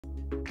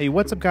Hey,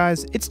 what's up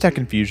guys, it's Tech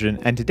Infusion,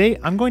 and today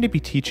I'm going to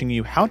be teaching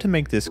you how to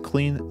make this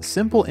clean,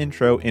 simple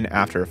intro in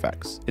After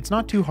Effects. It's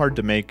not too hard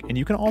to make, and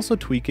you can also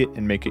tweak it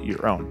and make it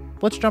your own.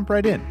 Let's jump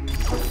right in.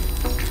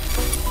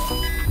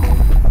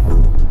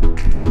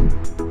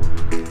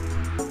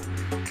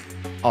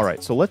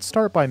 Alright, so let's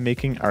start by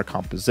making our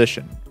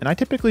composition, and I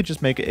typically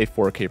just make it a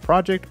 4K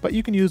project, but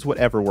you can use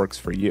whatever works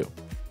for you.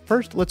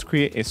 First, let's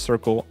create a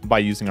circle by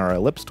using our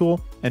ellipse tool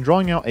and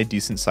drawing out a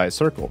decent sized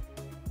circle.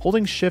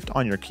 Holding shift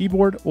on your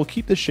keyboard will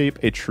keep the shape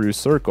a true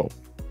circle.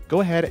 Go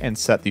ahead and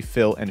set the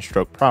fill and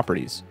stroke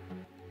properties.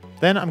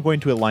 Then I'm going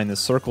to align this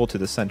circle to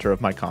the center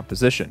of my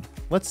composition.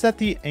 Let's set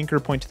the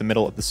anchor point to the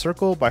middle of the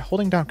circle by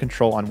holding down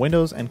Control on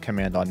Windows and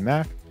Command on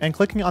Mac and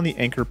clicking on the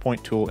anchor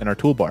point tool in our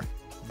toolbar.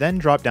 Then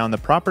drop down the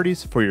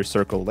properties for your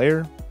circle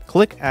layer,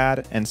 click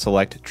Add and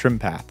select Trim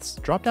Paths.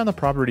 Drop down the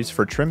properties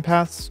for trim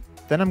paths.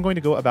 Then I'm going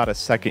to go about a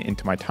second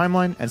into my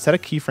timeline and set a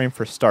keyframe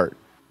for start.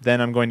 Then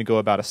I'm going to go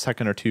about a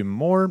second or two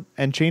more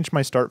and change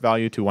my start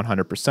value to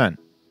 100%.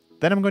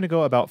 Then I'm going to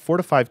go about 4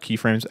 to 5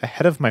 keyframes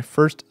ahead of my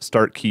first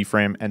start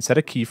keyframe and set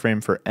a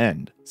keyframe for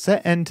end.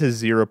 Set end to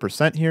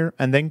 0% here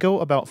and then go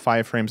about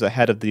 5 frames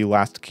ahead of the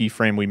last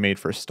keyframe we made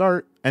for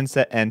start and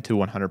set end to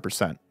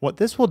 100%. What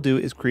this will do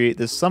is create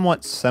this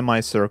somewhat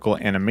semicircle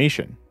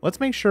animation.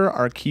 Let's make sure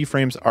our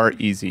keyframes are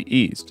easy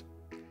eased.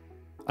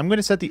 I'm going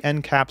to set the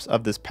end caps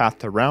of this path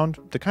to round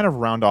to kind of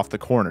round off the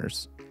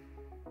corners.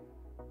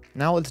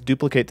 Now let's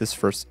duplicate this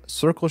first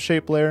circle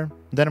shape layer,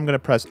 then I'm going to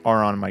press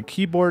R on my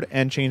keyboard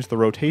and change the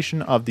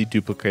rotation of the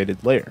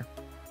duplicated layer.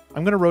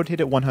 I'm going to rotate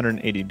it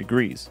 180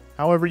 degrees,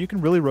 however you can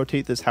really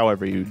rotate this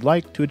however you'd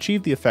like to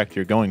achieve the effect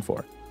you're going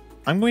for.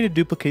 I'm going to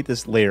duplicate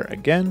this layer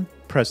again,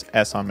 press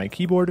S on my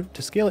keyboard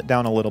to scale it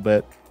down a little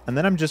bit, and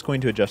then I'm just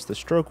going to adjust the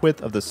stroke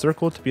width of the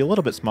circle to be a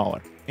little bit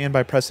smaller. And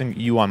by pressing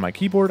U on my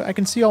keyboard, I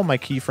can see all my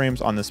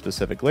keyframes on this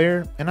specific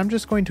layer, and I'm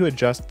just going to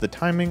adjust the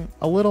timing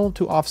a little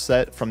to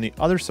offset from the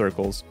other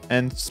circles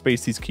and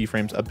space these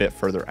keyframes a bit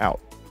further out.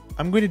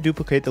 I'm going to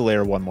duplicate the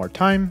layer one more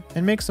time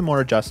and make some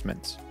more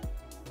adjustments.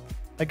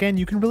 Again,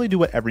 you can really do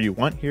whatever you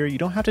want here, you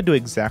don't have to do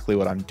exactly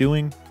what I'm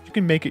doing, you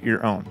can make it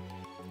your own.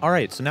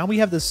 Alright, so now we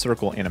have this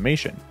circle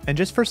animation, and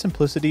just for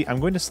simplicity, I'm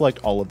going to select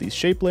all of these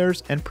shape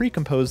layers and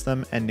pre-compose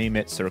them and name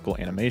it circle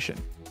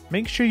animation.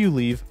 Make sure you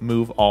leave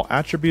move all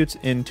attributes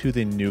into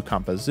the new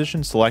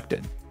composition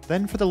selected.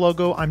 Then for the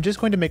logo, I'm just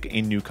going to make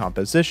a new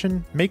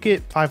composition, make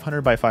it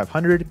 500 by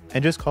 500,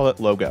 and just call it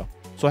logo.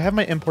 So I have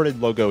my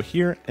imported logo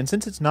here, and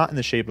since it's not in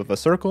the shape of a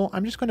circle,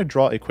 I'm just going to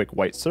draw a quick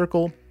white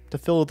circle to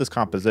fill this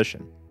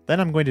composition.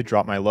 Then I'm going to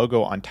drop my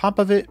logo on top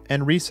of it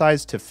and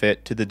resize to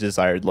fit to the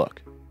desired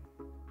look.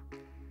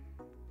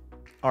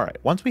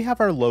 Alright, once we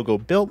have our logo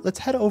built, let's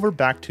head over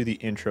back to the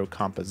intro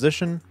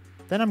composition.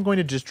 Then I'm going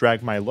to just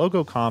drag my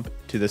logo comp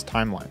to this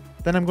timeline.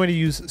 Then I'm going to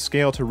use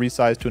scale to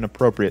resize to an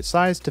appropriate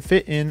size to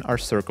fit in our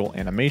circle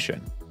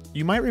animation.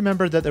 You might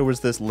remember that there was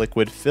this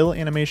liquid fill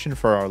animation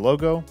for our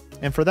logo,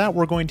 and for that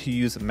we're going to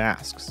use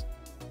masks.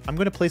 I'm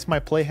going to place my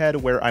playhead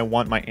where I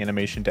want my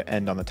animation to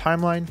end on the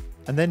timeline,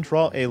 and then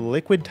draw a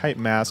liquid type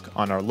mask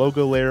on our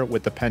logo layer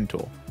with the pen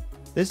tool.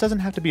 This doesn't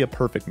have to be a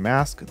perfect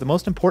mask, the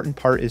most important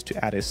part is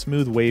to add a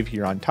smooth wave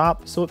here on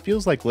top so it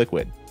feels like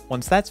liquid.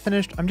 Once that's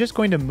finished, I'm just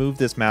going to move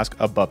this mask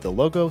above the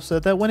logo so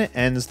that when it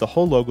ends, the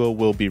whole logo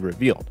will be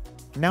revealed.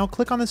 Now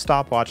click on the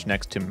stopwatch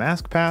next to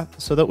mask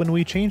path so that when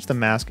we change the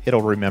mask,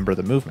 it'll remember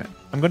the movement.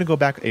 I'm going to go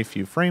back a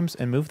few frames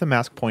and move the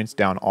mask points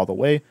down all the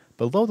way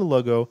below the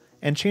logo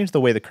and change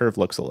the way the curve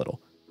looks a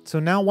little. So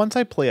now once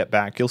I play it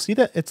back, you'll see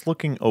that it's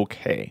looking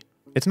okay.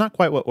 It's not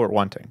quite what we're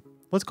wanting.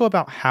 Let's go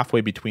about halfway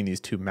between these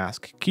two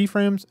mask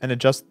keyframes and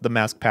adjust the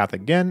mask path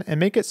again and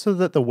make it so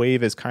that the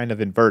wave is kind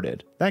of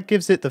inverted. That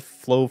gives it the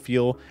flow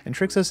feel and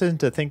tricks us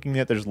into thinking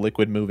that there's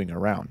liquid moving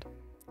around.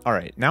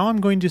 Alright, now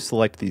I'm going to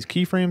select these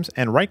keyframes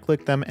and right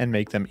click them and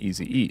make them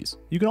easy ease.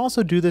 You can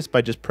also do this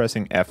by just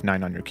pressing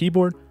F9 on your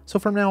keyboard, so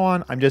from now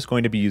on I'm just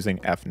going to be using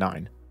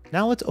F9.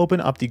 Now let's open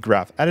up the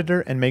graph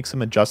editor and make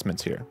some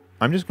adjustments here.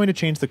 I'm just going to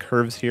change the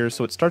curves here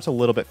so it starts a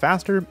little bit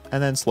faster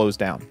and then slows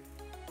down.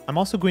 I'm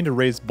also going to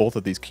raise both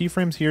of these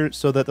keyframes here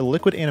so that the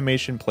liquid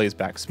animation plays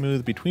back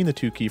smooth between the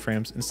two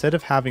keyframes instead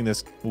of having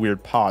this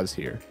weird pause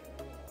here.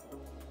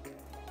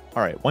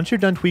 Alright, once you're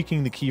done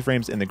tweaking the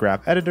keyframes in the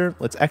graph editor,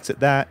 let's exit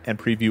that and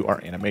preview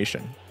our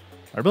animation.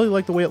 I really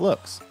like the way it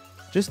looks.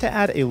 Just to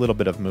add a little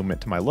bit of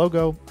movement to my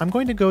logo, I'm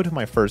going to go to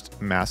my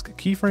first mask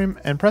keyframe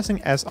and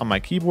pressing S on my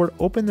keyboard,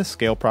 open the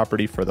scale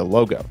property for the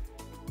logo.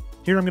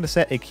 Here I'm going to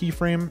set a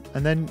keyframe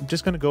and then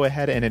just going to go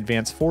ahead and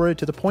advance forward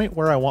to the point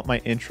where I want my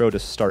intro to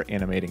start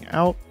animating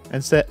out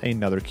and set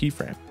another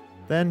keyframe.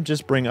 Then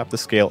just bring up the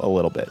scale a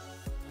little bit.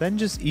 Then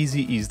just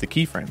easy ease the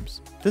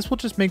keyframes. This will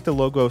just make the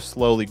logo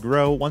slowly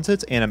grow once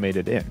it's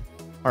animated in.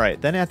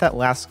 Alright, then at that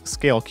last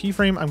scale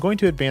keyframe, I'm going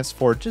to advance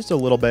forward just a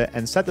little bit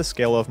and set the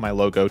scale of my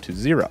logo to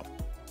 0.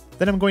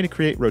 Then I'm going to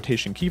create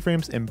rotation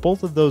keyframes in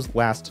both of those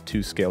last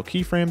two scale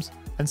keyframes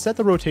and set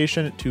the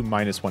rotation to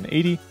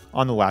 -180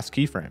 on the last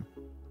keyframe.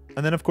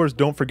 And then of course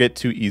don't forget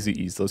to easy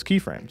ease those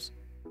keyframes.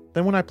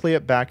 Then when I play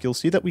it back, you'll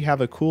see that we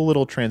have a cool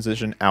little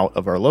transition out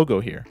of our logo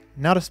here.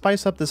 Now to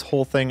spice up this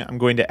whole thing, I'm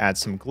going to add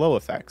some glow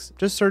effects.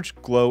 Just search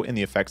glow in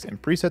the effects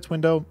and presets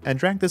window and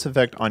drag this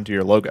effect onto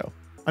your logo.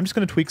 I'm just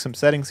going to tweak some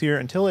settings here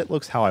until it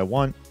looks how I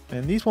want,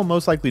 and these will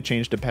most likely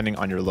change depending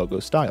on your logo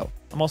style.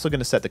 I'm also going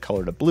to set the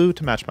color to blue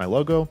to match my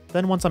logo.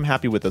 Then once I'm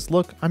happy with this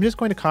look, I'm just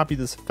going to copy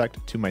this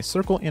effect to my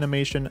circle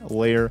animation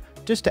layer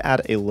just to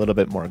add a little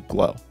bit more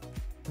glow.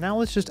 Now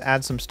let's just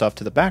add some stuff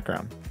to the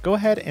background. Go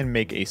ahead and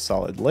make a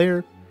solid layer.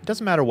 It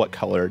doesn't matter what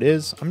color it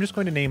is. I'm just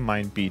going to name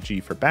mine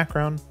BG for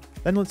background.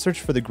 Then let's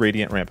search for the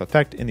gradient ramp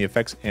effect in the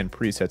effects and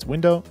presets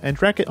window and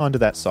drag it onto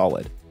that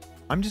solid.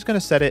 I'm just going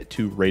to set it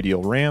to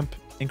radial ramp,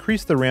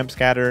 increase the ramp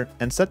scatter,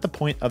 and set the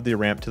point of the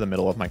ramp to the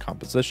middle of my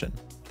composition.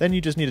 Then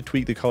you just need to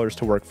tweak the colors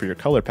to work for your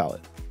color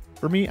palette.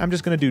 For me, I'm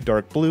just going to do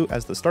dark blue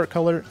as the start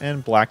color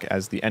and black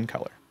as the end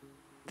color.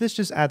 This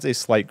just adds a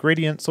slight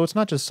gradient so it's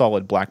not just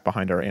solid black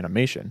behind our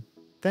animation.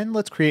 Then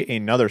let's create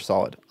another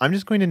solid. I'm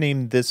just going to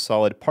name this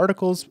solid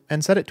particles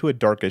and set it to a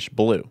darkish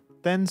blue.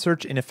 Then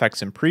search in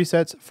effects and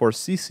presets for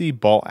CC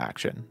ball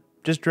action.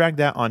 Just drag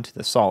that onto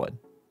the solid.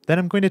 Then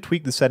I'm going to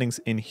tweak the settings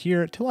in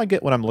here till I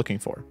get what I'm looking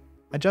for.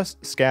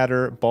 Adjust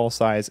scatter, ball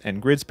size,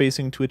 and grid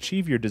spacing to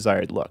achieve your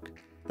desired look.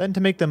 Then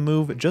to make them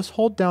move, just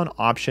hold down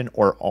Option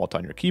or Alt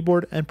on your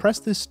keyboard and press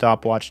this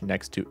stopwatch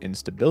next to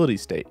instability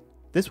state.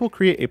 This will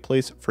create a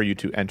place for you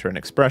to enter an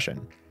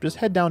expression. Just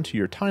head down to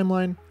your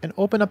timeline and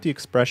open up the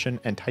expression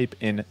and type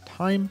in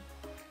time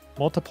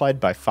multiplied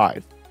by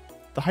 5.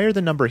 The higher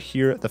the number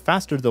here, the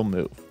faster they'll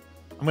move.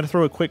 I'm going to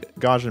throw a quick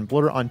Gaussian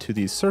blur onto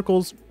these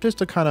circles just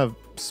to kind of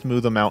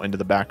smooth them out into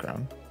the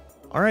background.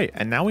 Alright,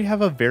 and now we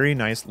have a very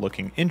nice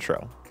looking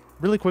intro.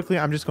 Really quickly,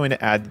 I'm just going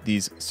to add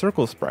these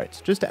circle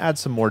sprites just to add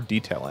some more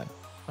detail in.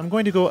 I'm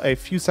going to go a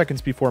few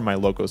seconds before my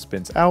logo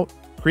spins out,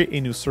 create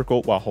a new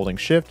circle while holding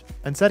shift,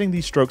 and setting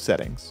these stroke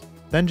settings.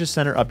 Then just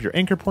center up your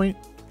anchor point.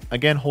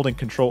 Again, holding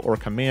Control or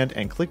Command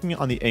and clicking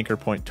on the anchor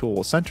point tool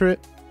will center it.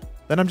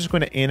 Then I'm just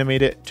going to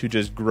animate it to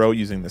just grow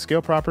using the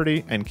scale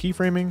property and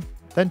keyframing.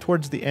 Then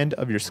towards the end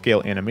of your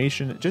scale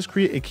animation, just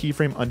create a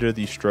keyframe under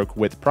the stroke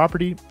width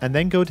property, and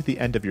then go to the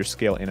end of your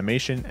scale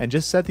animation and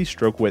just set the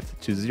stroke width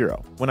to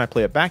 0. When I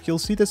play it back, you'll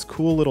see this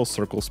cool little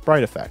circle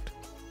sprite effect.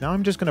 Now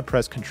I'm just going to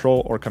press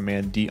Ctrl or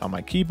Command D on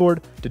my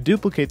keyboard to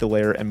duplicate the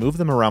layer and move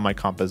them around my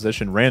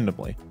composition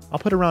randomly. I'll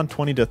put around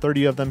 20 to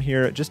 30 of them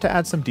here just to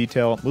add some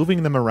detail,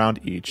 moving them around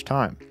each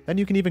time. Then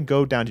you can even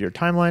go down to your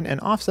timeline and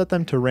offset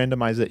them to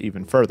randomize it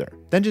even further.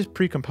 Then just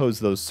pre-compose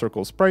those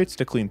circle sprites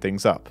to clean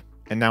things up.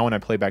 And now when I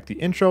play back the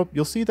intro,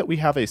 you'll see that we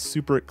have a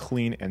super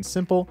clean and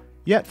simple,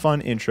 yet fun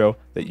intro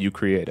that you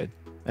created.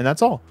 And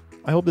that's all.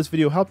 I hope this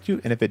video helped you,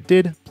 and if it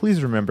did,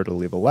 please remember to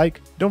leave a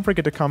like. Don't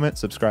forget to comment,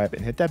 subscribe,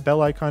 and hit that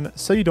bell icon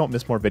so you don't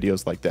miss more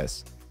videos like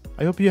this.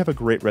 I hope you have a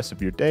great rest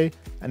of your day,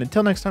 and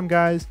until next time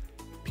guys,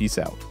 peace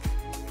out.